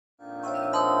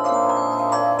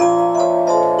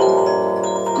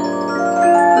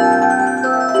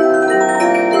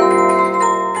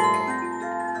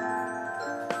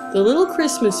The little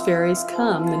Christmas fairies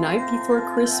come the night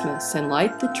before Christmas and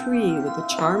light the tree with the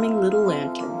charming little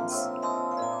lanterns.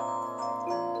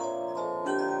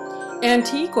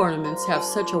 Antique ornaments have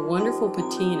such a wonderful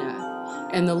patina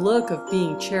and the look of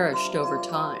being cherished over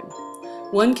time.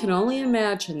 One can only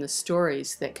imagine the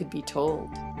stories that could be told.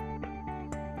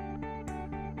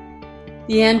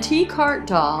 The antique heart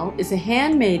doll is a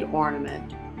handmade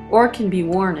ornament or can be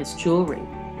worn as jewelry.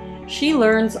 She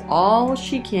learns all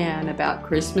she can about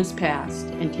Christmas past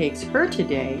and takes her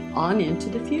today on into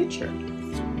the future.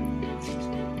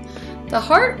 The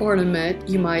heart ornament,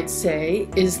 you might say,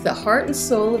 is the heart and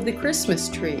soul of the Christmas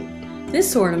tree.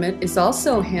 This ornament is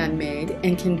also handmade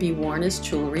and can be worn as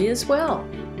jewelry as well.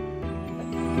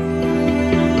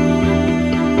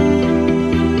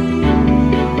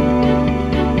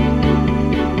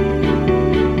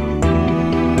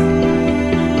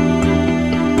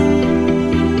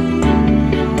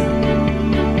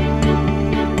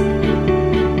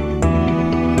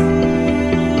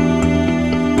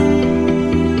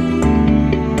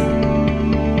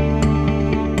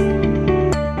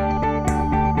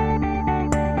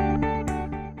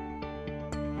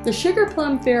 The sugar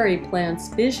plum fairy plants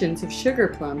visions of sugar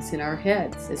plums in our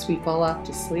heads as we fall off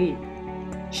to sleep.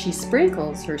 She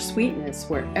sprinkles her sweetness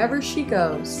wherever she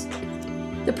goes.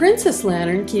 The princess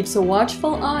lantern keeps a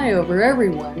watchful eye over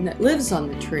everyone that lives on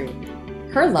the tree.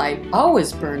 Her light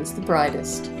always burns the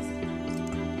brightest.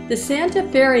 The Santa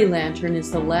fairy lantern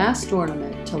is the last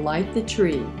ornament to light the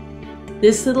tree.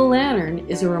 This little lantern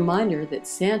is a reminder that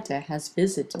Santa has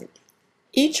visited.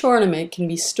 Each ornament can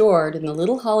be stored in the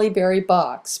little holly berry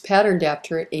box patterned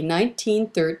after a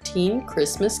 1913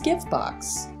 Christmas gift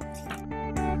box.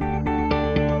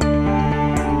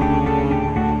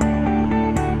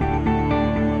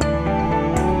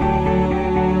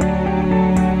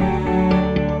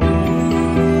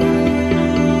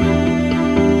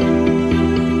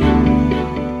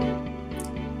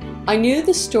 I knew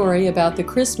the story about the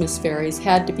Christmas fairies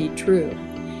had to be true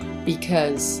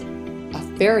because a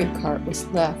fairy cart was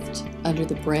left under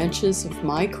the branches of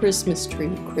my Christmas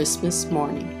tree Christmas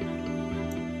morning.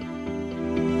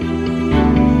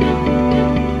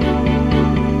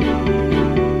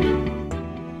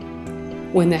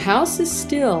 When the house is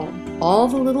still, all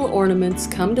the little ornaments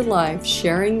come to life,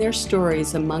 sharing their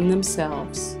stories among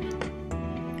themselves.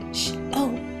 Shh. Oh,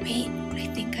 wait, I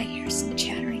think I hear some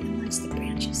chattering amongst the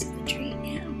branches of the tree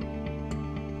now.